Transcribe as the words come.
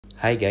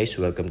Hi guys,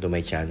 welcome to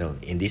my channel.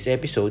 In this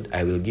episode,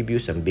 I will give you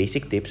some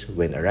basic tips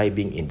when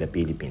arriving in the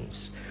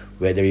Philippines.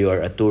 Whether you are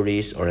a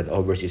tourist or an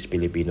overseas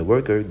Filipino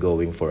worker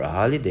going for a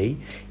holiday,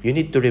 you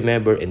need to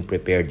remember and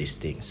prepare these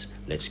things.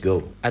 Let's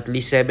go. At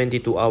least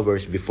 72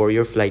 hours before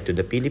your flight to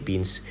the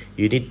Philippines,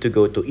 you need to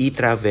go to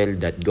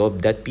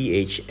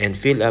etravel.gov.ph and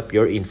fill up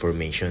your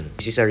information.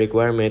 This is a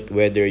requirement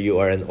whether you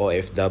are an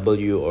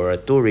OFW or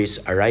a tourist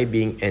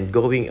arriving and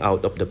going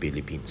out of the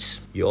Philippines.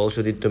 You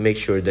also need to make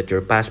sure that your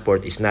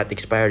passport is not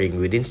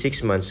expiring within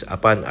 6 months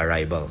upon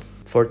arrival.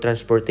 For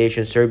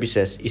transportation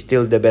services,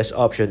 still the best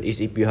option is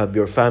if you have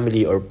your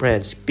family or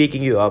friends picking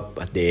you up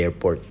at the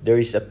airport.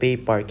 There is a pay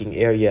parking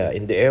area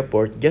in the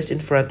airport just in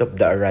front of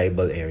the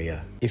arrival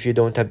area. If you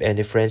don't have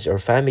any friends or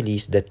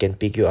families that can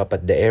pick you up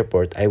at the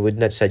airport, I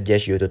would not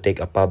suggest you to take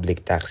a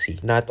public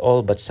taxi. Not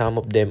all but some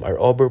of them are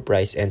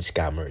overpriced and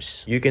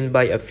scammers. You can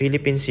buy a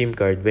Philippine SIM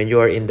card when you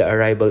are in the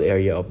arrival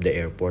area of the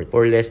airport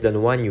for less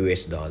than $1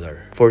 US.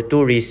 For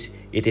tourists,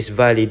 it is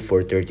valid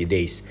for 30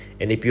 days.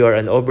 And if you are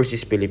an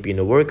overseas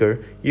Filipino worker,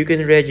 you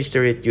can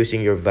register it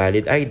using your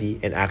valid ID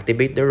and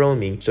activate the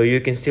roaming so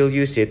you can still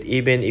use it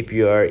even if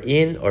you are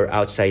in or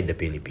outside the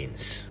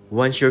Philippines.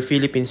 Once your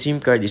Philippine SIM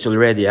card is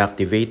already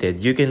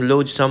activated, you can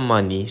load some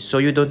money so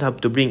you don't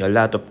have to bring a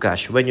lot of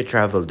cash when you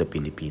travel the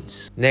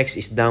Philippines. Next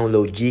is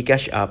download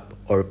GCash app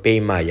or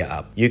PayMaya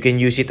app. You can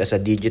use it as a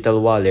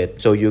digital wallet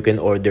so you can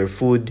order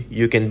food,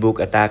 you can book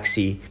a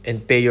taxi,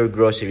 and pay your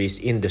groceries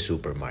in the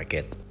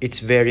supermarket. It's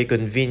very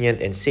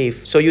convenient and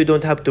safe so you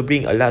don't have to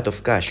bring a lot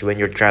of cash when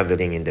you're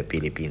traveling in the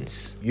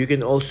Philippines. You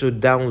can also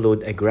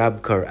download a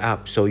GrabCar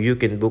app so you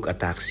can book a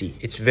taxi.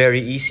 It's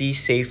very easy,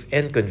 safe,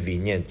 and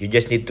convenient. You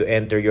just need to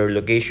enter your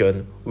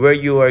location, where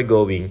you are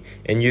going,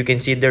 and you can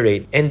see the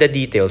rate and the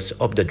details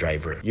of the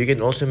driver. You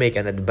can also make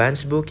an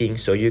advance booking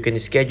so you can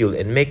schedule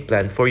and make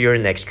plan for your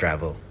next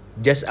travel.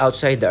 Just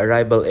outside the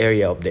arrival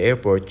area of the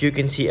airport, you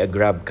can see a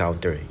Grab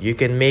counter. You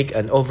can make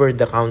an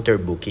over-the-counter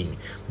booking.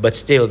 But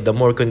still, the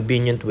more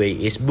convenient way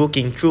is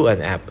booking through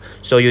an app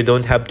so you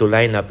don't have to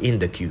line up in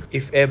the queue.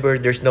 If ever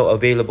there's no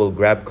available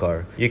Grab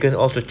car, you can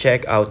also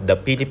check out the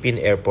Philippine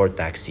Airport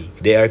Taxi.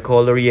 They are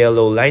color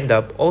yellow lined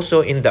up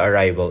also in the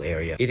arrival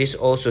area. It is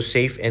also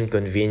safe and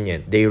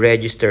convenient. They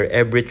register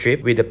every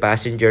trip with the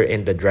passenger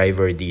and the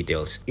driver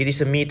details. It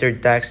is a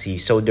metered taxi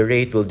so the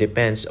rate will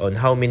depend on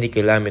how many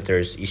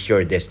kilometers is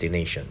your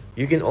destination.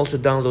 You can also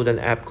download an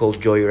app called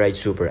Joyride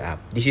Super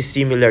App. This is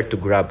similar to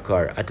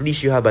GrabCar. At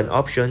least you have an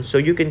option so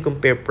you can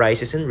compare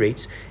prices and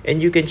rates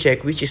and you can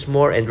check which is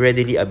more and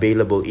readily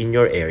available in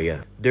your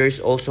area. There is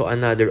also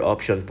another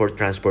option for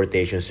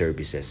transportation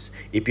services.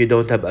 If you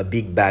don't have a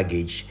big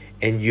baggage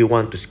and you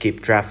want to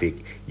skip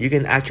traffic, you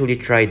can actually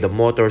try the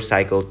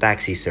motorcycle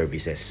taxi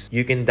services.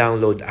 You can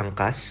download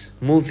Angkas,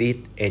 Move It,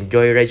 and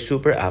Joyride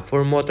Super App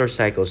for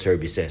motorcycle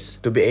services.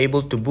 To be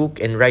able to book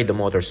and ride the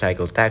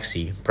motorcycle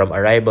taxi from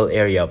arrival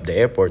area of the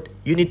airport,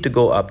 you need to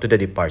go up to the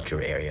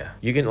departure area.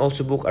 You can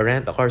also book a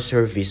rent-a-car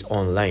service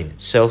online,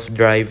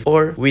 self-drive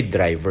or with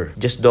driver.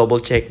 Just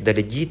double-check the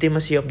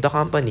legitimacy of the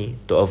company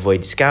to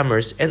avoid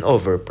scammers and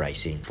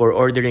overpricing. For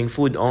ordering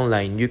food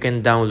online, you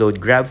can download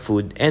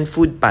GrabFood and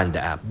Foodpanda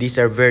app. These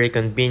are very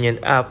convenient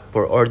app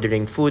for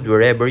ordering food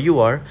wherever you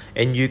are,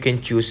 and you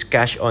can choose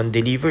cash on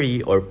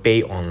delivery or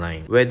pay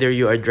online. Whether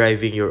you are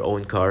driving your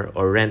own car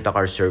or rent a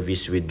car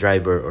service with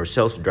driver or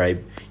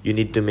self-drive, you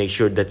need to make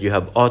sure that you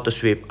have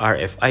AutoSweep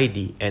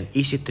RFID and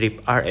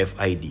EasyTrip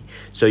RFID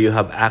so you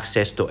have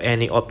access to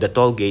any of the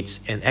toll gates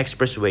and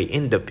expressway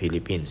in the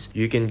Philippines.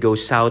 You can go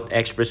South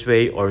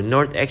Expressway or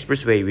North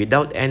Expressway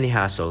without any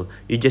hassle.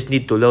 You just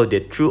need to load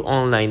it through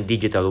online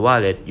digital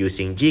wallet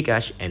using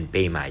GCash and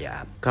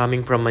PayMaya app.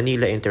 Coming from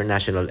Manila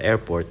International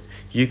Airport,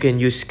 you can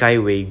use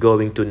Skyway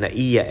going to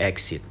NAIA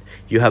exit.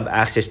 You have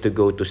access to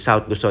go to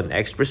South Luzon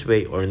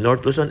Expressway or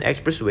North Luzon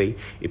Expressway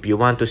if you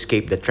want to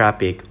escape the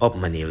traffic of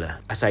Manila.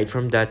 Aside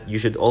from that, you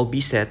should all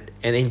be set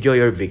and enjoy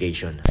your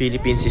vacation.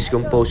 Philippines is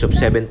composed of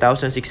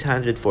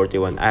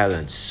 7,641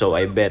 islands, so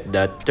I bet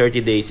that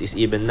 30 days is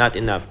even not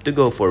enough to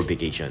go for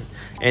vacation.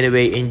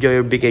 Anyway,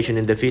 enjoy your vacation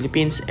in the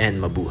Philippines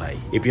and mabuhay.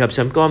 If you have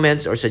some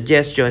comments or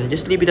suggestion,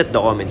 just leave it at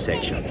the comment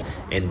section.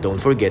 And don't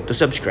forget to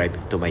subscribe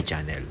to my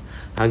channel.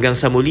 Hanggang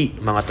sa muli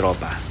mga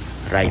tropa,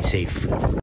 ride safe!